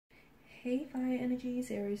Hey fire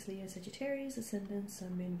energies, Aries, Leo, Sagittarius, Ascendant,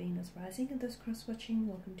 Sun, Moon, Venus, Rising, and those cross-watching,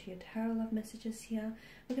 welcome to your tarot love messages here.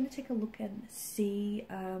 We're going to take a look and see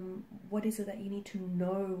what is it that you need to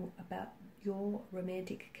know about your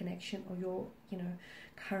romantic connection or your,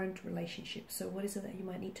 current relationship. So what is it that you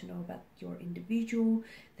might need to know about your individual,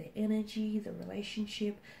 their energy, the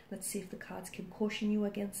relationship? Let's see if the cards can caution you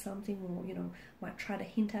against something, or might try to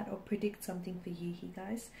hint at or predict something for you here,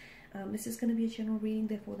 guys. This is going to be a general reading,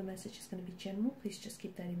 therefore the message is going to be general. Please just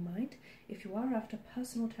keep that in mind. If you are after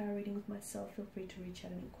personal tarot reading with myself, feel free to reach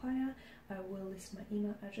out and inquire. I will list my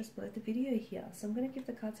email address below the video here. So I'm going to give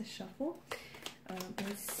the cards a shuffle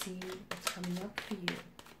and see what's coming up for you.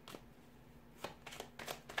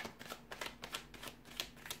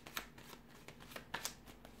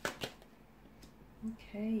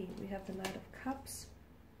 Okay, we have the Knight of Cups,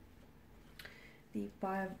 the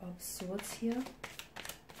Five of Swords here,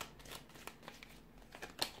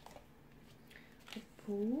 the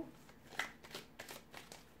Fool,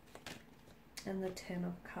 and the Ten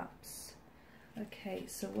of Cups. Okay,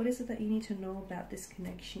 so what is it that you need to know about this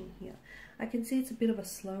connection here? I can see it's a bit of a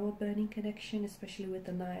slower burning connection, especially with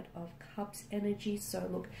the Knight of Cups energy. So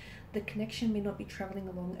look, the connection may not be traveling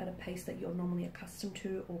along at a pace that you're normally accustomed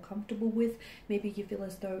to or comfortable with. Maybe you feel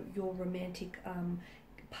as though your romantic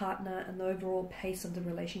partner and the overall pace of the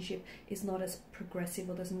relationship is not as progressive,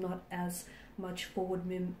 or there's not as much forward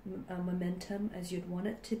momentum as you'd want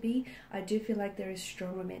it to be. I do feel like there is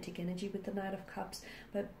strong romantic energy with the Knight of Cups,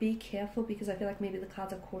 but be careful, because I feel like maybe the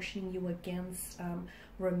cards are cautioning you against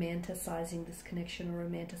romanticizing this connection or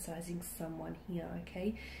romanticizing someone here.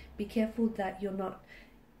 Okay, be careful that you're not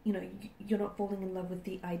falling in love with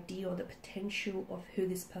the idea or the potential of who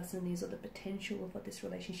this person is, or the potential of what this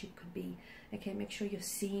relationship could be. Okay, make sure you're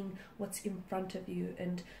seeing what's in front of you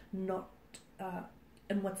and not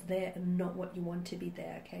and what's there and not what you want to be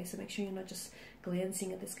there. Okay, so make sure you're not just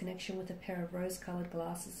glancing at this connection with a pair of rose-colored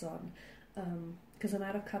glasses on, because the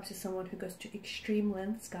Knight of Cups is someone who goes to extreme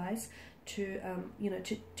lengths, guys, to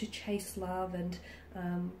to chase love, and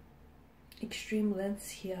extreme lengths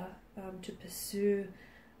here to pursue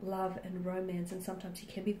love and romance, and sometimes he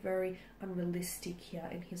can be very unrealistic here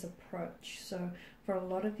in his approach. So for a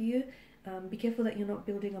lot of you, be careful that you're not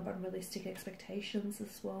building up unrealistic expectations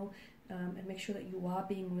as well, and make sure that you are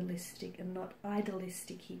being realistic and not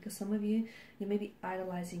idealistic here, because some of you may be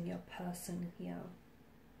idolizing your person here.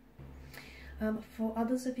 For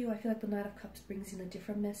others of you, I feel like the Knight of Cups brings in a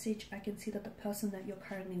different message. I can see that the person that you're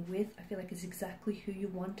currently with, I feel like, is exactly who you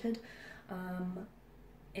wanted,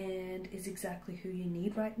 and is exactly who you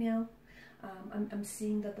need right now. I'm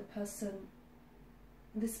seeing that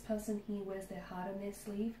this person here wears their heart on their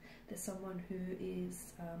sleeve. There's someone who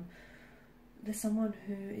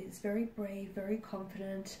is very brave, very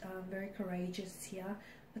confident, very courageous here,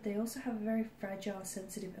 but they also have a very fragile,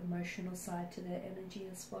 sensitive, emotional side to their energy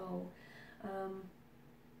as well.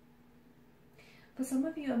 For some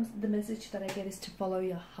of you, the message that I get is to follow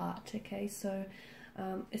your heart. Okay, so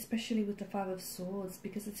especially with the Five of Swords,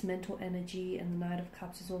 because it's mental energy, and the Knight of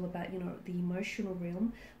Cups is all about the emotional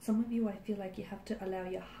realm. Some of you, I feel like you have to allow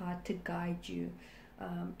your heart to guide you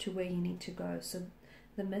to where you need to go. So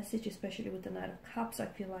the message, especially with the Knight of Cups, I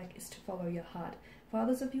feel like, is to follow your heart. For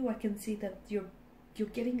others of you, I can see that you're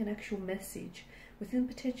getting an actual message within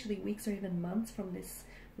potentially weeks or even months from this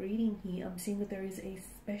reading here. I'm seeing that there is a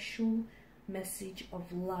special message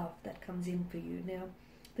of love that comes in for you. Now,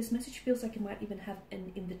 this message feels like it might even have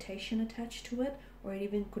an invitation attached to it, or it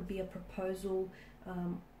even could be a proposal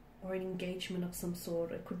or an engagement of some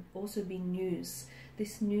sort. It could also be news.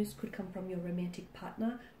 This news could come from your romantic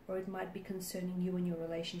partner, or it might be concerning you and your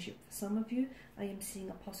relationship. For some of you, I am seeing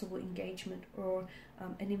a possible engagement or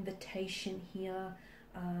an invitation here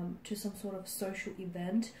to some sort of social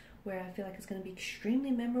event, where I feel like it's going to be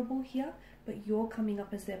extremely memorable here, but you're coming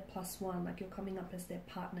up as their +1, like you're coming up as their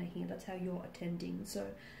partner here. That's how you're attending.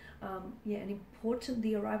 So yeah,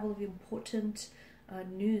 the arrival of important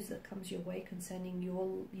news that comes your way concerning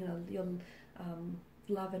your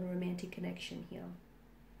love and romantic connection here.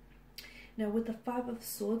 Now with the Five of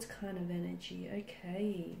Swords kind of energy,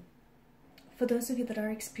 okay, for those of you that are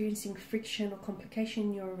experiencing friction or complication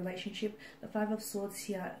in your relationship, the Five of Swords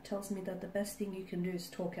here tells me that the best thing you can do is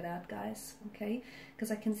talk it out, guys. Okay, because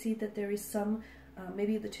I can see that there is some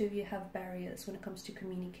maybe the two of you have barriers when it comes to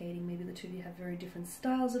communicating. Maybe the two of you have very different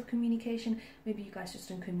styles of communication. Maybe you guys just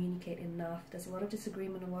don't communicate enough. There's a lot of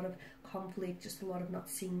disagreement, a lot of conflict, just a lot of not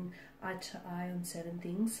seeing eye to eye on certain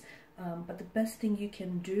things. But the best thing you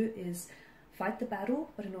can do is fight the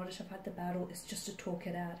battle, but in order to fight the battle is just to talk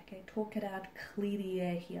it out. Okay, talk it out, clear the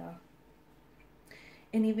air here.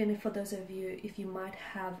 And even if for those of you, if you might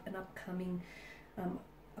have an upcoming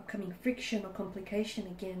friction or complication,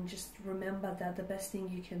 again, just remember that the best thing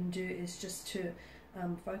you can do is just to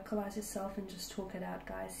vocalize yourself and just talk it out,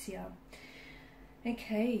 guys. Yeah.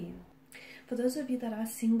 Okay. For those of you that are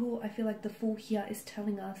single, I feel like the Fool here is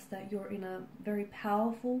telling us that you're in a very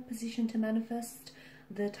powerful position to manifest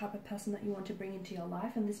the type of person that you want to bring into your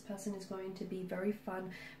life, and this person is going to be very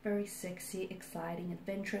fun, very sexy, exciting,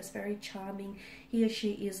 adventurous, very charming. He or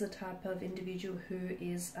she is the type of individual who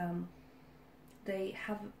is they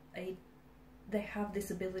have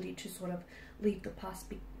this ability to sort of leave the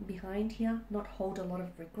past behind here, not hold a lot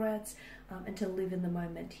of regrets, and to live in the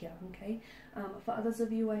moment here. Okay. For others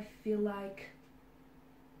of you, I feel like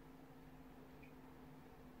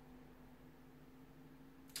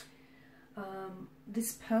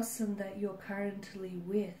this person that you're currently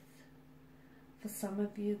with, for some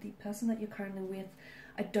of you, the person that you're currently with,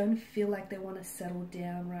 I don't feel like they want to settle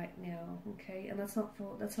down right now. Okay, and that's not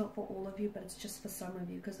for all of you, but it's just for some of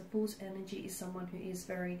you, because the Fool's energy is someone who is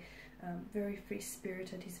very free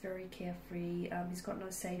spirited. He's very carefree. He's got no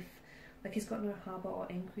he's got no harbor or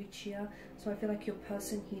anchorage here. So I feel like your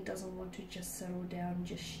person here doesn't want to just settle down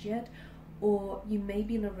just yet. Or you may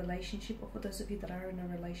be in a relationship, or for those of you that are in a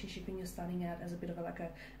relationship and you're starting out as a bit of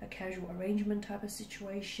a casual arrangement type of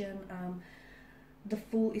situation, the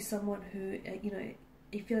Fool is someone who, you know,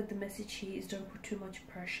 I feel like the message here is don't put too much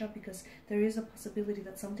pressure, because there is a possibility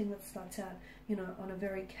that something that starts out, you know, on a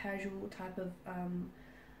very casual type of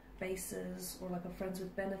basis, or like a friends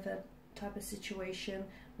with benefit type of situation,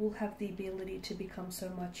 will have the ability to become so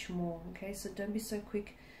much more. Okay, so don't be so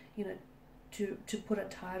quick, you know, to put a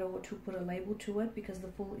title or to put a label to it, because the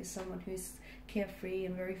Fool is someone who's carefree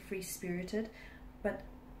and very free-spirited, but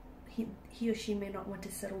he or she may not want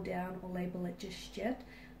to settle down or label it just yet.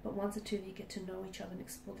 But once the two of you get to know each other and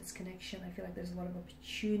explore this connection, I feel like there's a lot of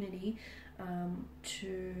opportunity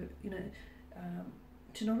to, you know,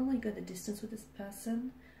 to not only go the distance with this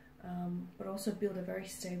person, but also build a very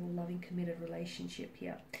stable, loving, committed relationship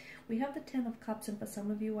here. We have the Ten of Cups, and for some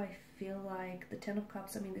of you, I feel like the Ten of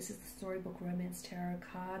Cups, I mean, this is the Storybook Romance Tarot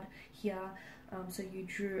card here. So you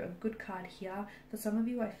drew a good card here. For some of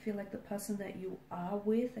you, I feel like the person that you are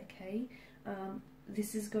with, okay,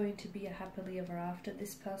 this is going to be a happily ever after.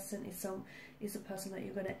 This person is a person that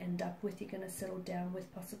you're going to end up with, you're going to settle down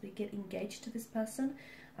with, possibly get engaged to this person.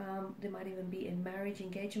 There might even be a marriage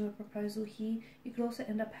engagement proposal here. You could also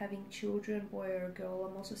end up having children, boy or a girl.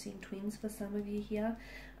 I'm also seeing twins for some of you here.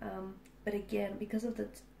 But again, because of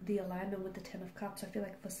the alignment with the Ten of Cups, I feel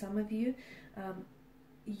like for some of you,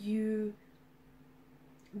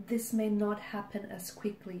 this may not happen as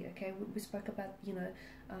quickly. Okay, we spoke about, you know,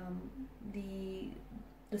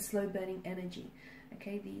 the slow burning energy.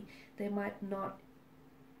 Okay, they might not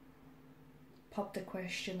pop the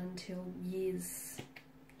question until years,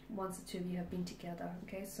 once the two of you have been together.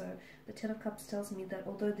 Okay, so the Ten of Cups tells me that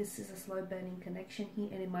although this is a slow burning connection here,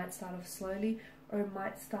 and it might start off slowly, or it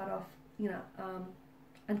might start off, you know,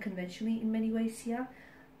 unconventionally in many ways here,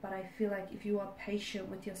 but I feel like if you are patient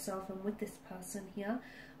with yourself and with this person here,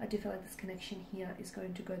 I do feel like this connection here is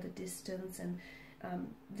going to go the distance, and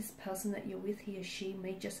this person that you're with, he or she,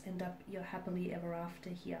 may just end up your happily ever after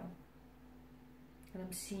here. And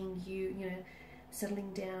I'm seeing you, you know,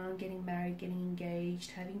 settling down, getting married, getting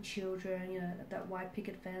engaged, having children, you know, that white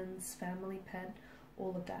picket fence, family, pet,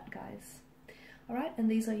 all of that, guys. Alright, and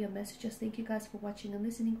these are your messages. Thank you guys for watching and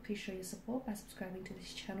listening. Please show your support by subscribing to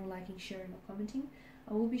this channel, liking, sharing, or commenting.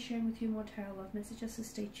 I will be sharing with you more tarot love messages, so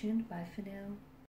stay tuned. Bye for now.